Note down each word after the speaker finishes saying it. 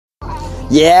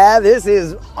Yeah, this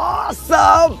is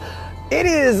awesome. It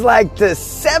is like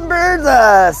December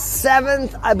the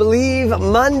 7th, I believe,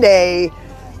 Monday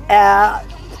at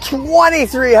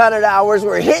 2300 hours.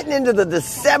 We're hitting into the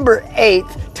December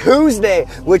 8th, Tuesday,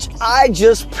 which I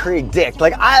just predict.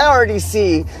 Like, I already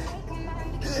see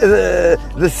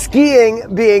the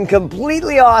skiing being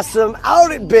completely awesome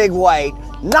out at Big White.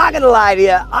 Not gonna lie to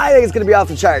you, I think it's gonna be off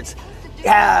the charts.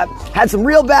 Had some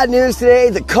real bad news today.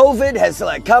 The COVID has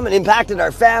come and impacted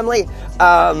our family.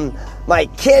 My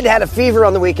kid had a fever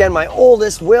on the weekend. My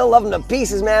oldest, Will, love him to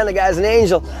pieces, man. The guy's an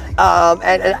angel.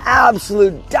 And an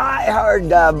absolute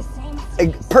diehard,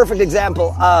 perfect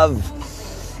example of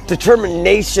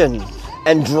determination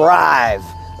and drive.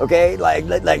 Okay, like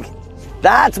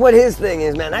that's what his thing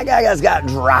is, man. That guy has got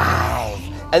drive.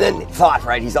 And then thought,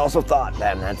 right? He's also thought,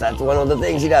 man. That's one of the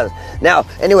things he does. Now,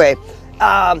 anyway.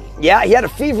 Yeah, he had a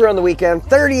fever on the weekend,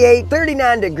 38,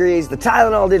 39 degrees. The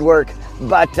Tylenol did work,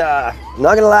 but I'm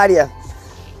not going to lie to you.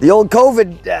 The old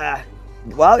COVID,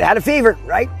 he had a fever,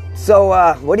 right? So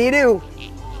what do?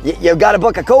 You got to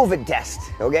book a COVID test,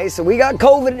 okay? So we got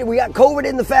COVID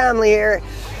in the family here.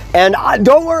 And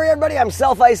don't worry, everybody, I'm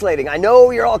self-isolating. I know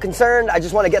you're all concerned. I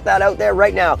just want to get that out there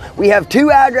right now. We have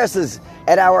 2 addresses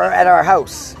at our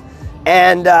house.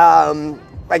 And...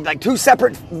 Like 2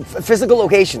 separate physical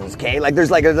locations, okay? Like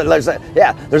there's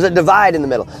a divide in the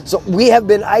middle. So we have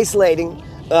been isolating,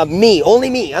 only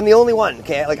me. I'm the only one,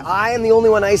 okay? Like I am the only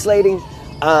one isolating,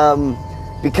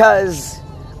 because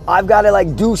I've got to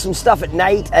do some stuff at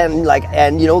night and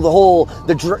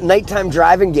the nighttime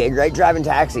driving gig, right? Driving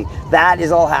taxi, that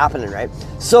is all happening, right?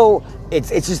 So it's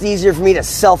just easier for me to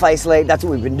self-isolate. That's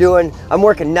what we've been doing. I'm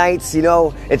working nights,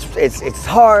 it's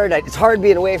hard. It's hard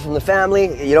being away from the family,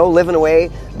 living away.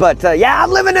 But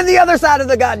I'm living in the other side of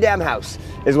the goddamn house,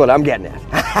 is what I'm getting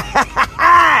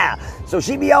at. So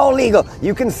she be all legal.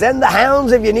 You can send the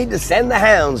hounds if you need to send the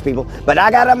hounds, people. But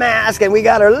I got a mask and we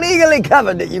got her legally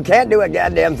covered that you can't do a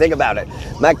goddamn thing about it.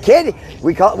 My kid,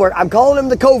 I'm calling him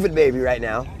the COVID baby right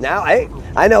now. Now,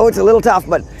 I know it's a little tough,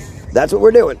 but that's what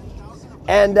we're doing.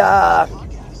 And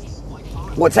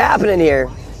what's happening here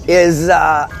is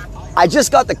I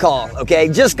just got the call, okay?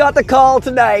 Just got the call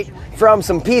tonight from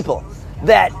some people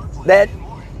that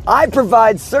I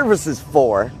provide services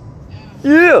for.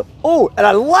 Yeah. Oh, and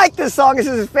I like this song. This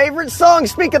is his favorite song.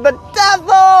 Speak of the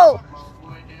devil.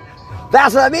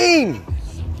 That's what I mean.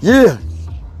 Yeah.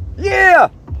 Yeah.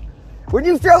 When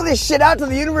you throw this shit out to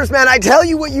the universe, man, I tell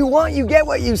you what you want, you get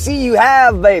what you see, you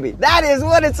have, baby. That is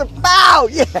what it's about.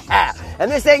 Yeah.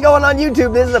 And this ain't going on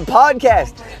YouTube. This is a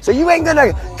podcast. So you ain't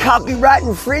gonna copyright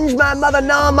infringe my mother,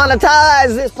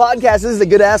 non-monetize this podcast. This is a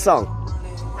good ass song.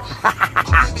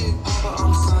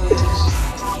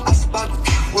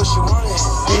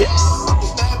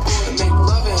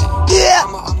 Yeah.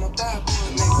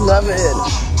 Love it.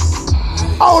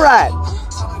 All right.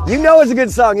 You know it's a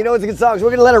good song. So we're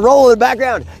going to let it roll in the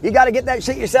background. You got to get that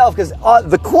shit yourself, because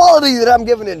the quality that I'm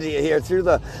giving it to you here through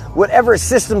the whatever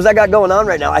systems I got going on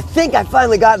right now, I think I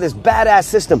finally got this badass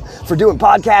system for doing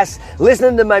podcasts,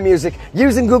 listening to my music,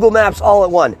 using Google Maps all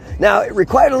at one. Now, it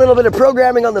required a little bit of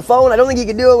programming on the phone. I don't think you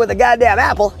can do it with a goddamn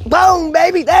Apple. Boom,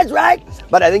 baby, that's right.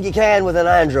 But I think you can with an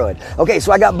Android. Okay,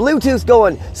 so I got Bluetooth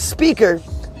going, speaker,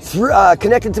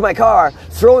 connected to my car,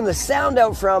 throwing the sound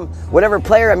out from whatever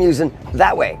player I'm using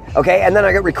that way, okay? And then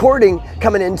I got recording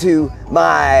coming into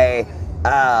my,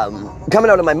 coming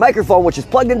out of my microphone, which is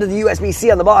plugged into the USB-C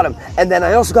on the bottom. And then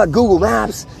I also got Google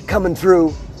Maps coming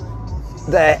through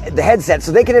the headset,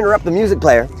 so they can interrupt the music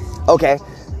player, okay?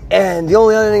 And the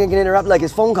only other thing that can interrupt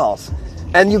is phone calls.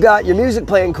 And you got your music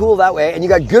playing cool that way, and you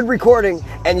got good recording,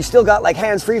 and you still got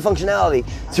hands-free functionality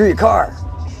through your car.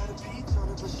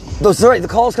 The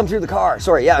calls come through the car.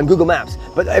 On Google Maps.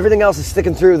 But everything else is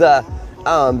sticking through the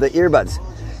earbuds.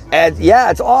 And yeah,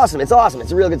 it's awesome. It's awesome.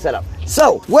 It's a real good setup.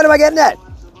 So, what am I getting at?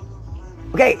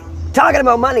 Okay, talking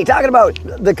about money, talking about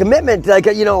the commitment.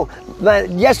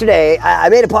 Yesterday I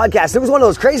made a podcast. It was one of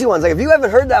those crazy ones. If you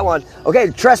haven't heard that one, okay,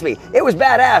 trust me, it was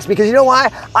badass, because you know why?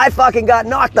 I fucking got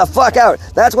knocked the fuck out.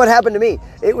 That's what happened to me.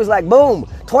 It was boom,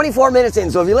 24 minutes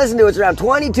in. So if you listen to it, it's around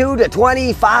 22 to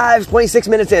 25, 26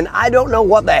 minutes in. I don't know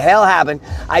what the hell happened.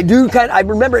 I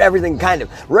remember everything kind of.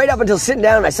 Right up until sitting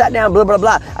down, I sat down, blah, blah,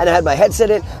 blah, and I had my headset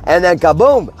in, and then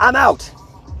kaboom, I'm out.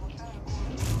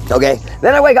 Okay,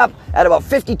 then I wake up at about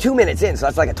 52 minutes in, so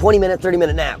that's like a 20-minute,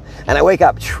 30-minute nap. And I wake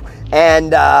up,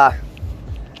 and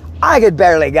I could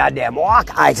barely goddamn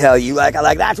walk, I tell you. Like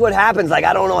that's what happens. Like,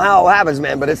 I don't know how it happens,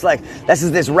 man, but it's like,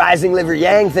 this rising liver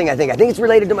yang thing, I think. I think it's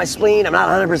related to my spleen. I'm not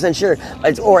 100% sure.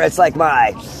 It's like my,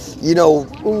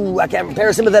 I can't,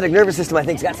 parasympathetic nervous system, I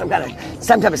think, it's got some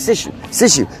type of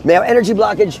tissue. Male energy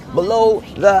blockage below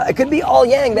it could be all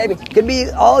yang, baby. It could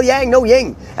be all yang, no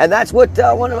yin. And that's what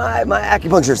one of my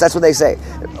acupuncturists, that's what they say.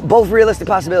 Both realistic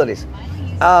possibilities.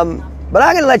 But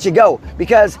I'm going to let you go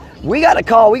because we got a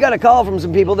call from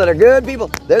some people that are good people.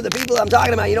 They're the people I'm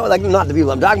talking about, like not the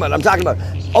people I'm talking about. I'm talking about,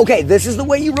 okay, this is the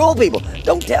way you roll, people.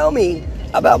 Don't tell me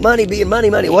about money being money,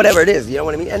 whatever it is, you know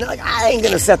what I mean? And like, I ain't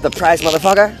going to set the price,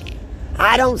 motherfucker.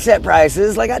 I don't set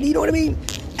prices, you know what I mean?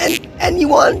 And you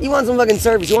want some fucking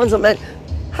service, you want some, man.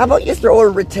 How about you throw a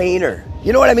retainer?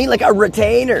 You know what I mean? Like a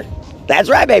retainer. That's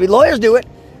right, baby. Lawyers do it.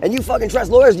 And you fucking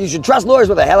trust lawyers. You should trust lawyers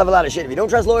with a hell of a lot of shit. If you don't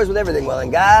trust lawyers with everything, well, then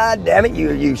god damn it,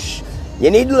 you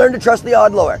need to learn to trust the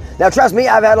odd lawyer. Now, trust me,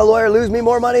 I've had a lawyer lose me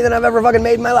more money than I've ever fucking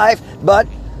made in my life. But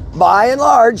by and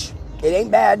large, it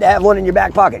ain't bad to have one in your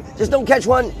back pocket. Just don't catch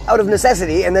one out of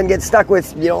necessity and then get stuck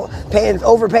with,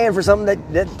 overpaying for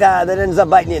something that ends up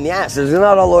biting you in the ass. There's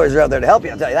not all lawyers are out there to help you,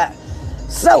 I'll tell you that.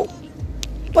 So,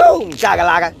 boom,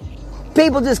 chakalaka.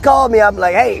 People just called me up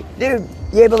like, hey, dude,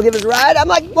 you able to give us a ride? I'm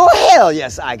like, well, hell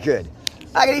yes, I could.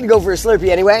 I could even go for a Slurpee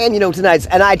anyway, and tonight's,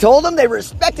 and I told them they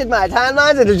respected my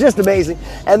timelines, and it's just amazing.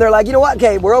 And they're like, you know what,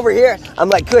 okay, we're over here. I'm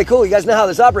like, cool, you guys know how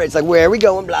this operates. Like, where are we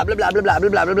going? Blah, blah, blah, blah, blah, blah,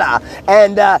 blah, blah, blah.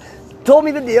 And told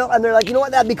me the deal, and they're like, you know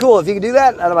what, that'd be cool if you could do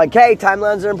that. And I'm like, okay,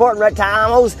 timelines are important, right?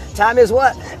 Time is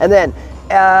what? And then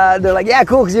they're like, yeah,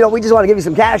 cool, because, we just want to give you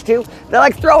some cash, too. They're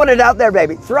like, throwing it out there,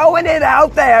 baby. Throwing it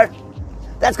out there.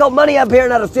 That's called money up here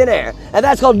and out of thin air. And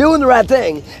that's called doing the right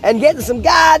thing and getting some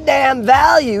goddamn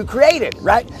value created,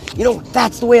 right?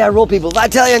 That's the way I roll, people. If I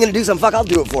tell you I'm going to do something, fuck, I'll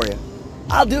do it for you.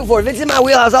 I'll do it for you. If it's in my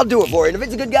wheelhouse, I'll do it for you. And if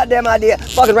it's a good goddamn idea,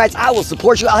 fucking rights, I will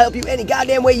support you. I'll help you any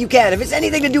goddamn way you can. If it's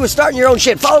anything to do with starting your own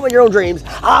shit, following your own dreams,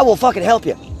 I will fucking help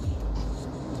you.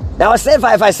 Now, if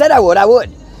I said I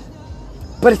would.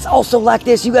 But it's also like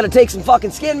this. You got to take some fucking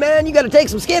skin, man. You got to take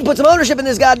some skin, put some ownership in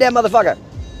this goddamn motherfucker.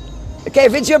 Okay,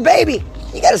 if it's your baby,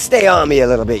 you got to stay on me a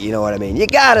little bit, you know what I mean? You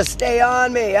got to stay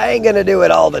on me. I ain't going to do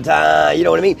it all the time, you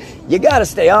know what I mean? You got to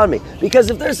stay on me. Because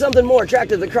if there's something more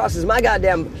attractive that crosses my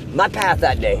path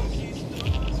that day,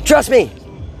 trust me,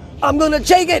 I'm going to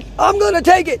take it. I'm going to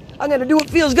take it. I'm going to do what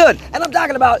feels good. And I'm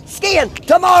talking about skiing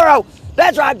tomorrow.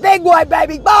 That's right, big white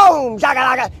baby, boom,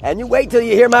 shakalaka. And you wait till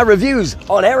you hear my reviews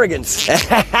on arrogance.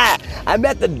 I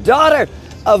met the daughter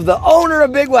of the owner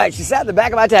of Big White. She sat in the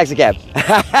back of my taxi cab.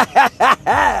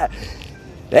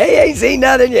 They ain't seen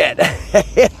nothing yet.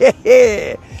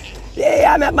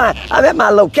 Yeah, I'm at my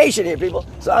location here, people.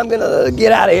 So I'm gonna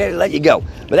get out of here and let you go.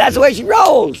 But that's the way she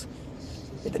rolls.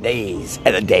 At the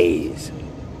days.